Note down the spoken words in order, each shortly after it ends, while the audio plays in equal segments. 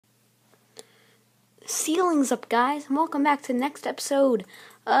ceilings up, guys, and welcome back to the next episode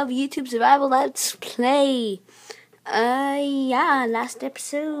of YouTube Survival Let's Play. Last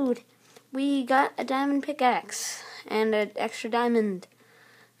episode we got a diamond pickaxe and an extra diamond.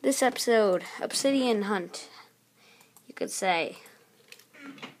 This episode, Obsidian hunt, you could say.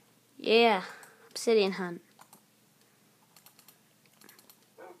 Yeah, Obsidian hunt.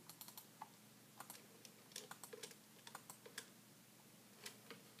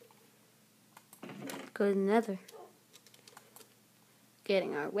 Go to the nether.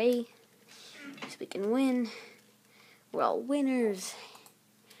 Getting our way so we can win. We're all winners.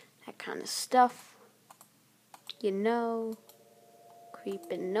 That kind of stuff. You know.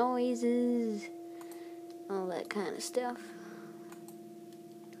 Creeping noises. All that kind of stuff.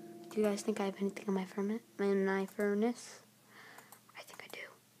 Do you guys think I have anything in my furnace? I think I do.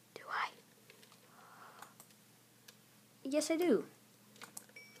 Do I? Yes, I do.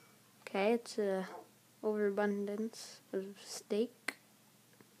 Okay, it's a overabundance of steak.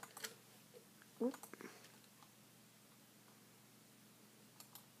 Oop.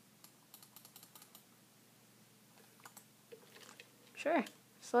 Sure.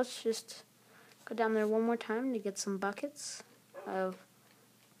 So let's just go down there one more time to get some buckets of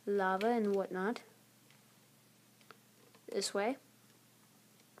lava and whatnot. This way.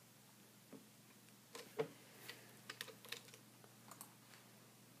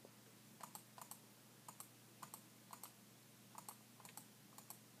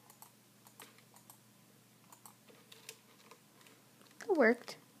 It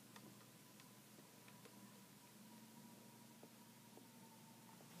worked.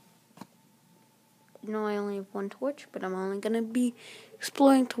 No, I only have one torch, but I'm only going to be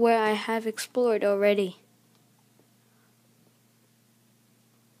exploring to where I have explored already.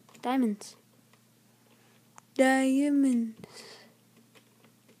 Diamonds. Diamonds.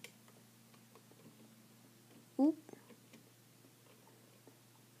 Oop.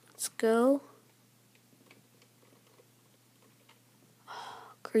 Let's go.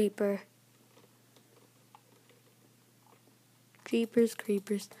 Creeper. Creepers,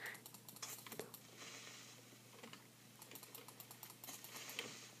 creepers.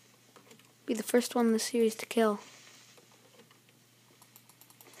 Be the first one in the series to kill.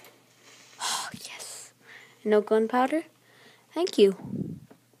 Oh, yes. No gunpowder? Thank you.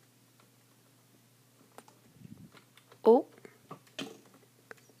 Oh.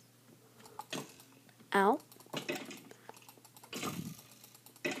 Ow.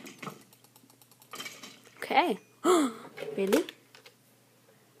 Okay. Really?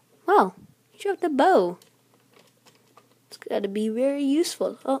 Well, you have the bow. It's got to be very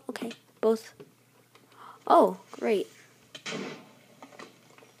useful. Oh, okay. Both. Oh, great.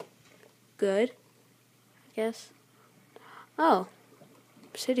 Good. I guess. Oh.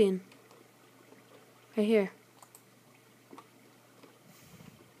 Obsidian. Right here.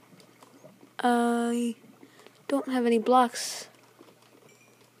 I don't have any blocks.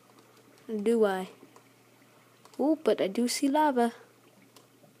 Do I? Oh, but I do see lava.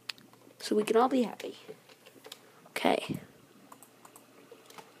 So we can all be happy. Okay.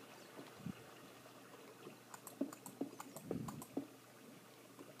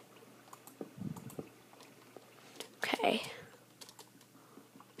 Okay.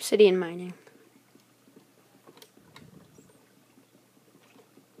 Obsidian mining.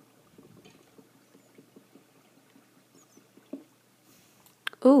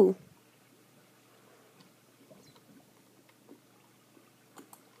 Ooh.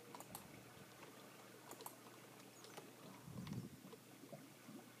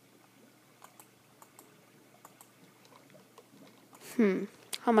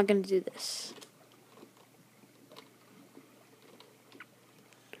 How am I going to do this?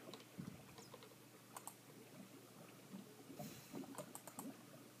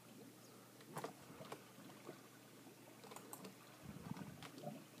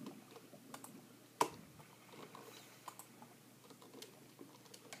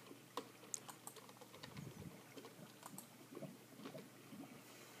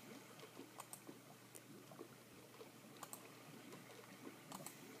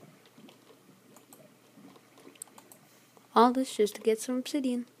 All this just to get some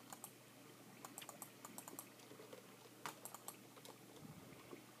obsidian.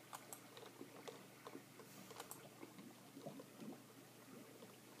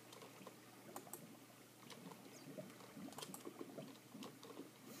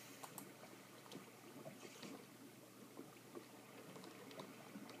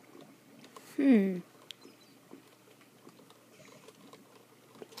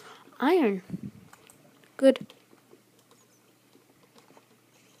 Iron. Good.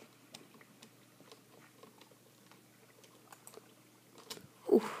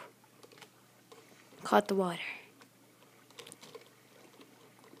 caught the water.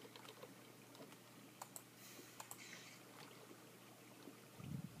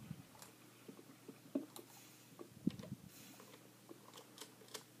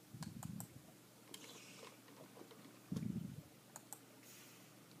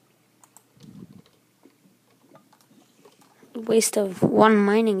 Waste of one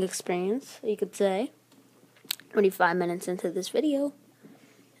mining experience, you could say. Already 5 minutes into this video,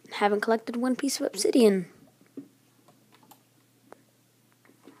 and haven't collected one piece of obsidian.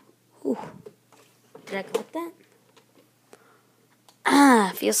 Ooh. Did I collect that?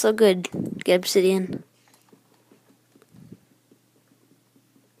 Ah, feels so good. Get obsidian.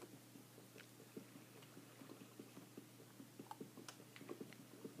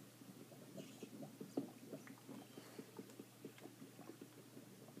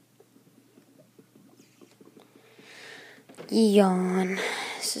 Yawn.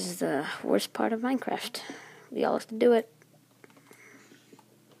 This is the worst part of Minecraft. We all have to do it.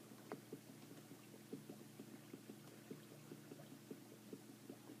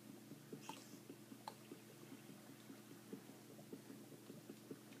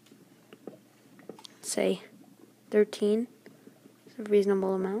 Say 13 is a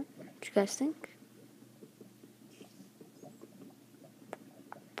reasonable amount. What you guys think?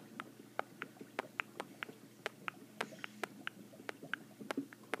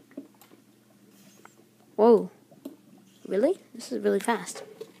 Whoa. Really? This is really fast.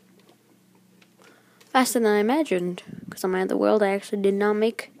 Faster than I imagined. Because on my other world, I actually did not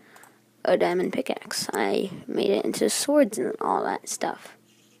make a diamond pickaxe. I made it into swords and all that stuff.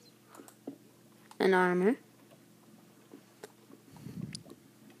 And armor.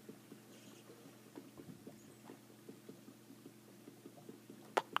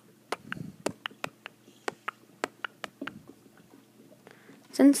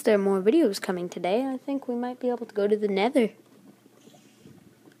 Since there are more videos coming today, I think we might be able to go to the Nether.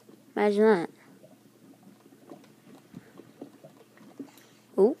 Imagine that.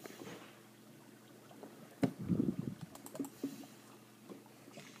 Ooh.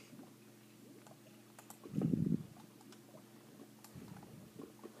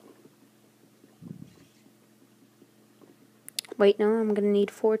 Wait, no, I'm gonna need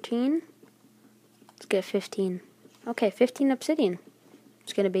 14. Let's get 15. Okay, 15 obsidian.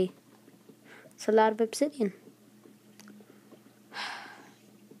 It's gonna be. It's a lot of obsidian.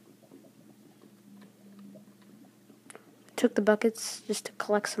 Took the buckets just to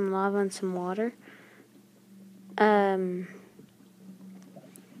collect some lava and some water.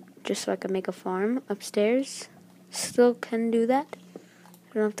 Just so I could make a farm upstairs. Still can do that.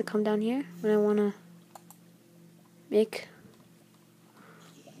 I don't have to come down here when I wanna make.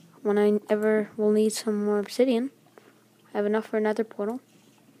 When I ever will need some more obsidian. I have enough for another portal.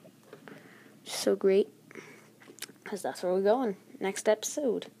 So great. Because that's where we're going. Next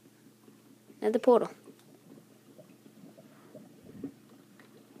episode. Another portal.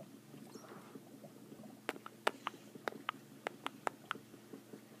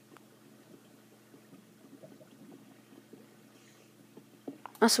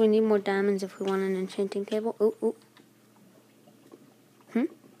 Also, we need more diamonds if we want an enchanting table. Ooh.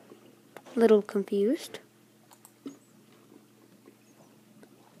 Little confused. It's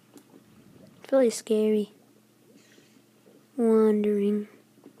really scary. Wandering.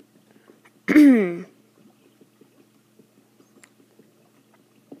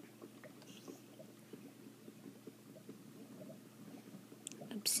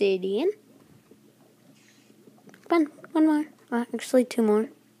 Obsidian. Come on, one more. Actually, 2 more.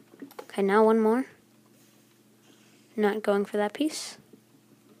 Okay, now 1 more. Not going for that piece.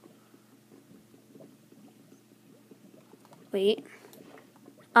 Wait.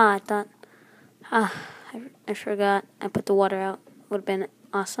 I thought. I forgot. I put the water out. Would have been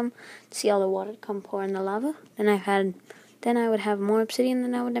awesome to see all the water come pour in the lava. Then I would have more obsidian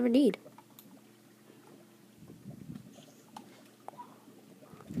than I would ever need.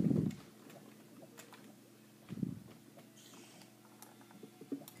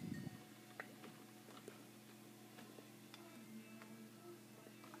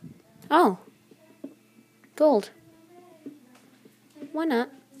 Oh. Gold. Why not?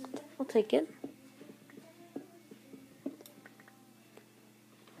 I'll take it.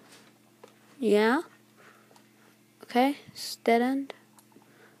 Yeah. Okay, it's dead end.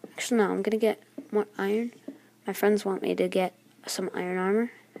 Actually, no, I'm gonna get more iron. My friends want me to get some iron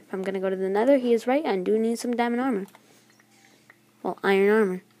armor. If I'm gonna go to the Nether, he is right. I do need some diamond armor. Well, iron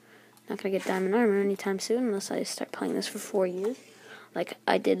armor. Not gonna get diamond armor anytime soon unless I start playing this for 4 years, like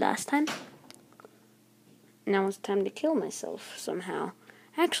I did last time. Now it's time to kill myself somehow.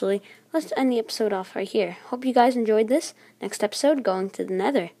 Actually, let's end the episode off right here. Hope you guys enjoyed this. Next episode, going to the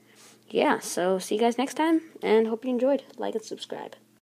Nether. Yeah, so see you guys next time, and hope you enjoyed. Like and subscribe.